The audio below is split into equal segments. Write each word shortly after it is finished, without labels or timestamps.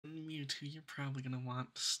2, you're probably gonna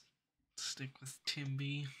want to stick with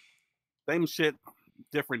Timby. Same shit,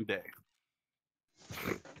 different day.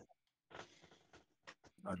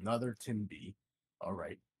 Another Timby. All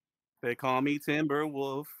right. They call me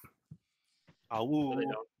Timberwolf. No, they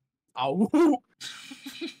Awoo. don't. Ow!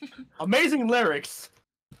 Amazing lyrics.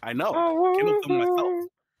 I know. Came up with them myself.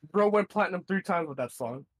 Bro went platinum 3 times with that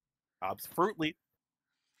song. Absolutely.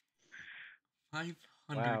 500.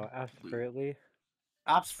 Wow, absolutely.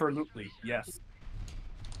 Absolutely, yes.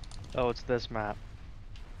 Oh, it's this map.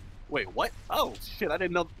 Wait, what? Oh, shit, I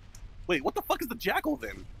didn't know. Wait, what the fuck is the Jackal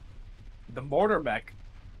then? The mortar mech.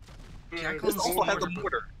 Jackal's This also has a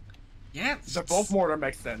mortar. Yeah, They're both mortar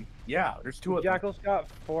mechs then. Yeah, there's 2 of them. Jackal's got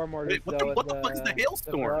 4 mortars. Wait, what the fuck is the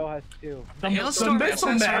Hailstorm? The Burrow has 2. The Hailstorm missile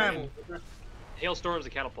is mech. SRM. Hailstorm's a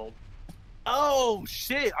catapult. Oh,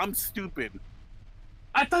 shit, I'm stupid.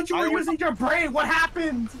 I thought you were using your brain. What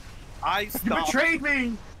happened? I You stopped. betrayed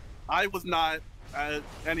me. I was not.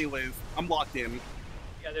 Anyways, I'm locked in.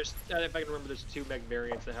 Yeah, there's. If I can remember, there's 2 mech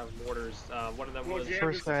variants that have mortars. One of them was.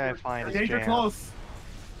 First thing I find is Danger Jam. close.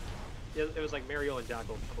 Yeah, it was like Mariel and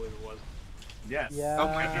Jackal, I believe it was. Yes. Yeah.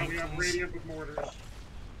 Okay. Now we have radiant with mortars.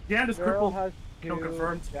 Yeah, this Burrow cripple. has 2. Kill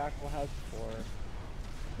confirmed. Jackal has 4.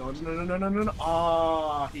 No.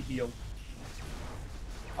 Ah, he healed.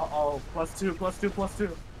 Uh-oh. +2, +2,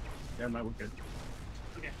 +2. Never mind, we're good.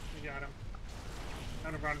 Okay, we got him.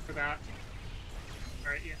 I'm gonna run for that.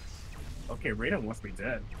 Alright, yes. Okay, Raiden wants me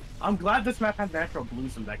dead. I'm glad this map has natural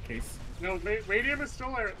blues in that case. No, Radium is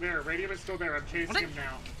still there. Radium is still there. I'm chasing him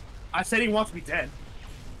now. I said he wants me dead.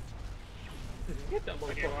 Get that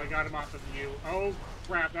Okay, well, I got him off of you. Oh,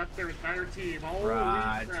 crap. That's their entire team. Holy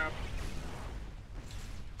Right. crap.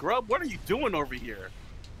 Grub, what are you doing over here?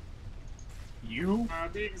 You?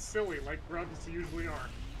 Being silly, like grubs usually are.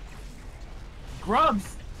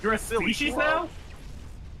 Grubs! You're a Silly species grub. now?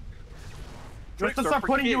 Do I have to start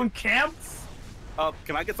putting you in camps?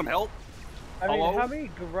 Can I get some help? I mean, Hello? how many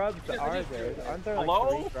grubs are there? Aren't there like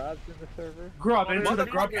Hello? 3 grubs in the server? Grub, Well, into the there's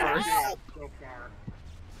grub me and first. Jam so far.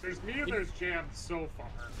 There's me and there's Jam so far,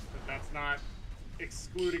 but that's not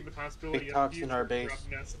excluding the possibility Big of talks in future our base.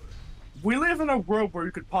 grubness. We live in a world where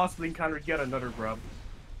you could possibly encounter yet another grub.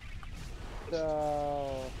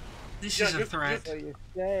 So, This Yeah, is a just- threat. what you're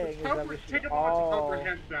saying is that we Take should a moment to all...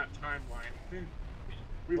 comprehend that timeline.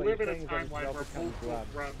 We What live you're in a saying is that timeline where grub becomes multiple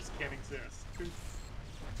grub. grubs can exist.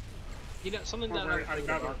 You know, something Or that I where was thinking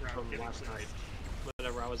another about grub from can last exist. night,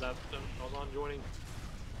 whenever I was on joining.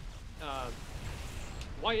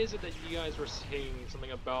 Why is it that you guys were saying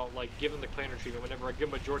something about, like, giving the claner treatment whenever a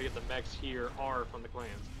good majority of the mechs here are from the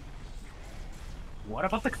clans? What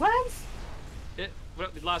about the clans?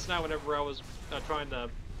 Last night, whenever I was trying to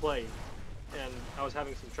play, and I was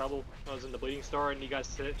having some trouble, I was in the Bleeding Star, and you guys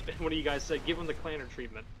said, one of you guys said, give them the claner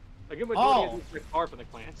treatment. A good majority of these mechs are from the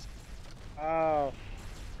clans. Oh,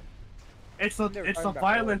 It's a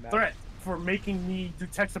violent threat for making me do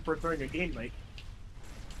tech support during a game, like.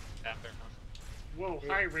 Yeah, fair enough. Whoa,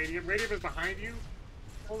 hi Radium. Radium is behind you?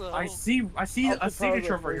 Hello. I see a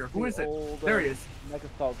signature over here. Who is it? There he is.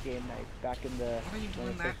 MechAssault game night back in the What are you when doing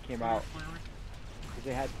it that first came for, out. Flower? 'Cause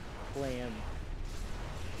they had plans.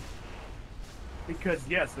 Because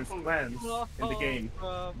yes, there's clans in the game.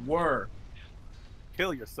 Were.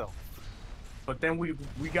 Kill yourself. But then we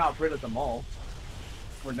got rid of them all.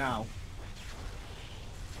 For now.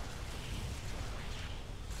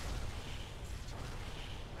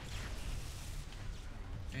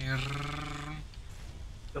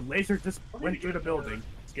 The laser just went through the building.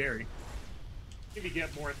 Scary. Maybe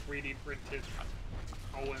get more 3D printed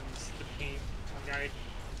Owens to paint. Okay.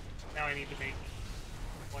 Now I need to make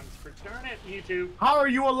ones for darn it, YouTube. How are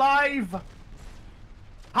you alive?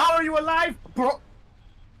 How are you alive, bro?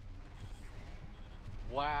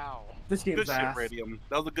 Wow. This game's Good shit, ass. Radium.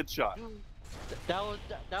 That was a good shot. That was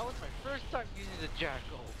my first time using the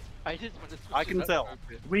Jackal. I just want to switch I can it tell. up a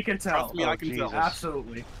bit. We can tell. Trust me, I can tell.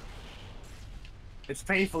 Absolutely. It's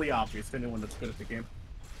painfully obvious to anyone that's good at the game.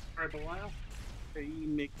 Alright, Belial. Hey,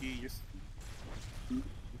 Mickey, you're...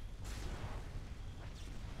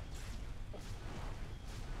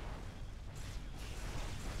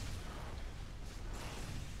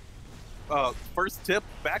 First tip,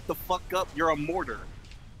 back the fuck up, you're a mortar.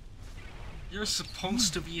 You're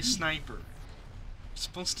supposed to be a sniper. You're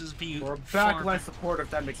supposed to be Or a far backline back. support if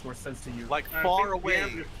that makes more sense to you. Like, I far think away.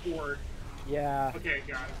 Jam is forward. Yeah. Okay,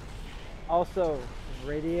 got it. Also,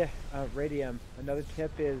 radium. Another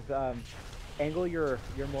tip is angle your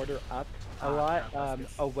mortar up a lot,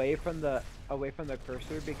 away from the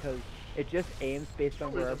cursor, because it just aims based on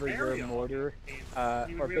Oh, there's a wherever your Mario mortar, game. I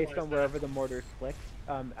didn't or based realize on that. wherever the mortar clicks.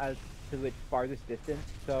 As to its farthest distance,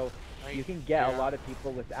 so you can get a lot of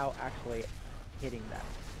people without actually hitting them.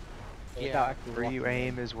 Without actually Where you walking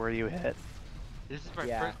aim in. is where you hit. This is my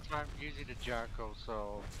Yeah. first time using the Jacko,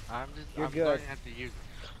 so I'm You're good. learning how to use.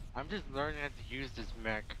 I'm just learning how to use this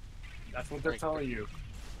mech. That's what they're telling you.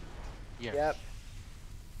 Yes. Yep.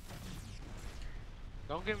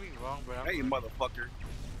 Don't get me wrong, but I'm Hey, learning. motherfucker.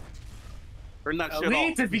 Turn that At shit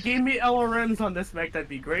least off. if you gave me LRMs on this mech, that'd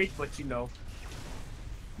be great, but you know.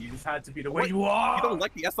 You just had to be the way What? you are! You don't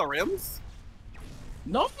like the SRMs?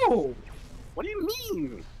 No! What do you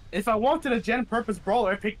mean? If I wanted a gen purpose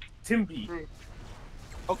brawler, I'd pick Timby.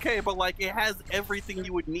 Okay, but like it has everything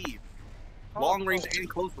you would need. Long range and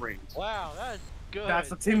close range. Wow, that's good.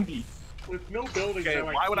 That's a Timby. With no buildings, Okay, I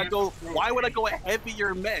like why would I can't go throw why would I things. go a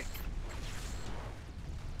heavier mech?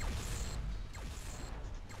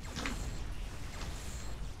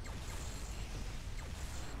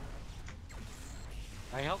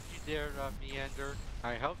 I helped you there, Meander.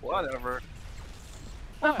 I helped you. Whatever.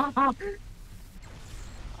 I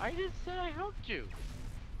just said I helped you.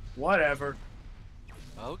 Whatever.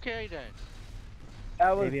 Okay then.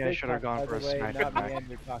 That was Maybe I Big should have Talk, gone by for the a way, sniper not mech.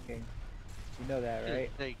 Meander talking. You know that,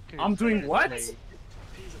 right? I'm doing what? You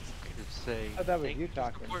could have said. Oh, that was "Thank you for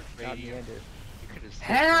talking, support, not radio." Meander. You could have said.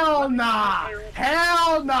 Hell nah!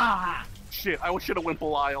 Hell nah! Shit, I should have went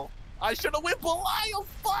Belial. I should have went Belial,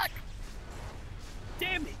 fuck!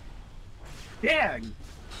 Damn it! Dang!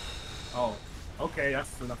 Oh, okay,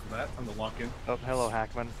 that's enough of that. Time to lock in. Oh, hello,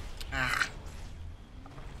 Hackman. Ah,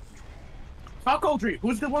 Talk Oldry,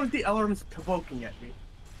 who's the one with the LRMs poking at me?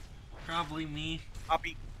 probably me.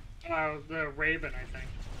 Copy. The Raven, I think.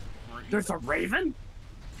 There's a Raven?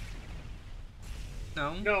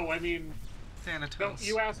 No, No, I mean, Thanatos.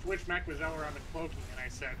 you asked which mech was LRM and cloaking, and I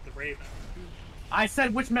said the Raven. I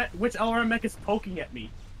said which LRM mech is poking at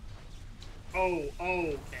me. Okay.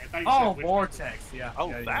 I thought you Oh, said which Vortex, yeah. Oh,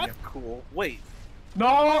 yeah, yeah, that's yeah. cool. Wait.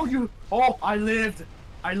 No, you. Oh, I lived.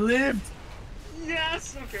 I lived. mech.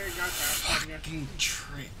 Yes. Okay, got that. Yeah. Fucking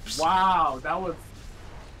trips. Wow, that was.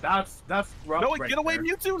 That's rough. No, right get away, there.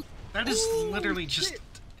 Mewtwo! That is Ooh, literally just shit.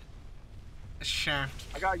 a shaft.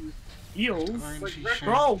 I got you. Heals. Orangey Like, shaft.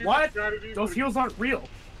 Bro, Stupid what? strategies Those that- heals aren't real.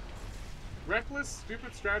 Reckless,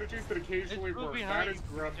 stupid strategies that occasionally It's work. behind That is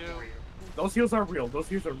grub you. for you. Those heals are real. Those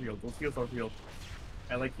heals are real. Those heals are real.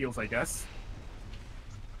 I like heals, I guess.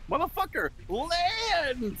 Motherfucker,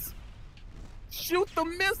 land! Shoot the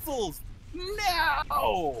missiles!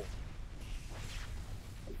 Now!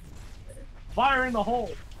 Fire in the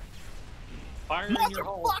hole. Fire in your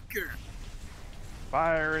hole. Motherfucker!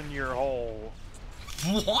 Fire in your hole.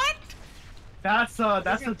 What? That's a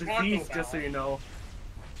Isn't Taco disease, Bell. just so you know.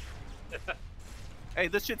 Hey,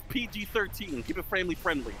 this shit's PG-13. Keep it family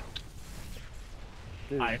friendly.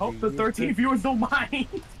 I hope the 13 viewers don't mind.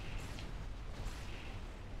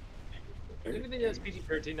 Anything that's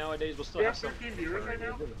PG-13 nowadays will still You have have some. 13 viewers right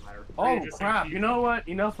now? Doesn't matter. Oh you just crap! saying You know what?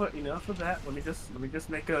 Enough of that. Let me just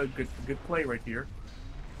make a good play right here.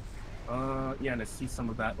 Yeah, and I see some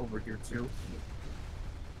of that over here too.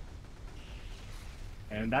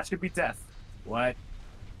 And that should be death. What?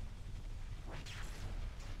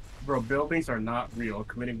 Bro, buildings are not real.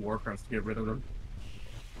 Committing war crimes to get rid of them.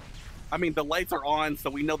 I mean, the lights are on, so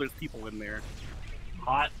we know there's people in there.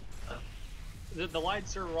 Hot. The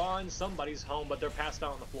lights are on somebody's home, but they're passed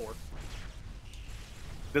out on the floor.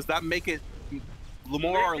 Does that make it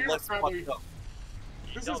more or They're less probably- fucked up?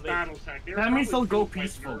 This No, is they- Battletech. They were That means probably they'll go killed by nerve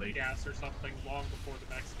peacefully. Gas or something long before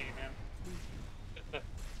the mechs came in.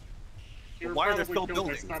 They were Why are there probably still killed by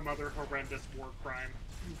buildings? some other horrendous war crime.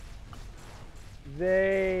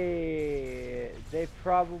 They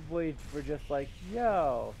probably were just like,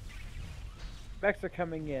 yo, mechs are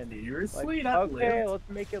coming in. Seriously? Like, That okay, lived? let's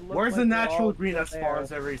make it look Where's like the we're natural all green still as far there.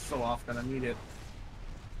 as every so often? I need it.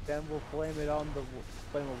 Then we'll flame it on the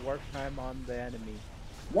flame of war crime on the enemy.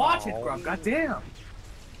 Watch it, Oh. Grub. Goddamn.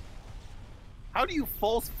 How do you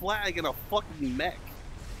false flag in a fucking mech?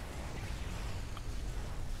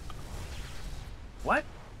 What?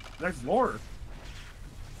 There's more.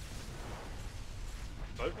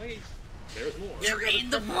 But wait, there's more. Yeah, Drain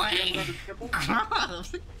the way! God!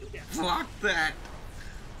 Block that!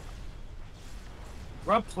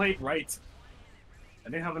 Grub played right. I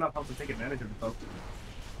didn't have enough help to take advantage of it though.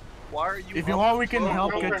 Why are you If you up want, we can close?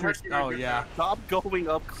 help Oh, get your. heck, you Oh did yeah. Stop going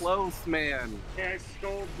up close, man. Yeah, I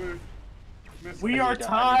stole the missile. We are need to- I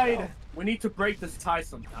tied. need help. We need to break this tie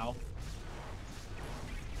somehow.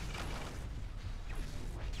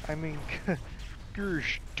 I mean,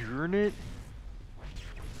 gosh darn it.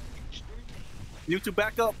 Mewtwo,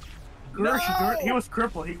 back up. Gersh, No! he was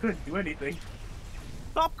crippled. He couldn't do anything.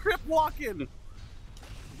 Stop crip walking.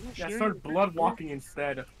 Yeah, start blood walking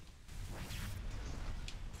instead.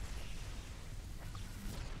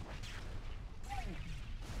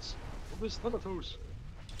 This Thanatos.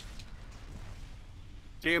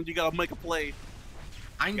 Damn, you gotta make a play.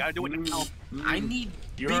 You gotta do it now. I need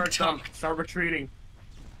You big heard them. talk. Start retreating.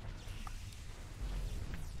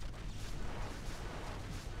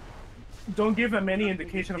 Don't give him any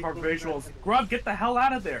indication of our visuals. Grub, get the hell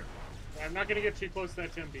out of there. I'm not gonna get too close to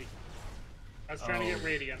that Timby. I was trying to get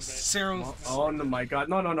radium, but Sarah, Oh no, my God!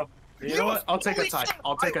 No, no, no. You know what? I'll take a tie.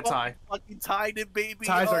 I'll take a tie. Fucking tied it, baby.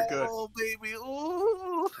 Ties are good. Oh, baby.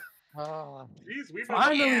 Ooh. geez, we've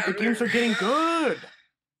Finally, the games are getting good.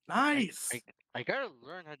 Nice. I gotta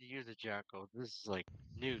learn how to use a jackal. This is like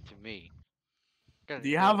new to me. Do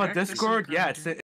you have a Practice Discord? and Yeah, grind.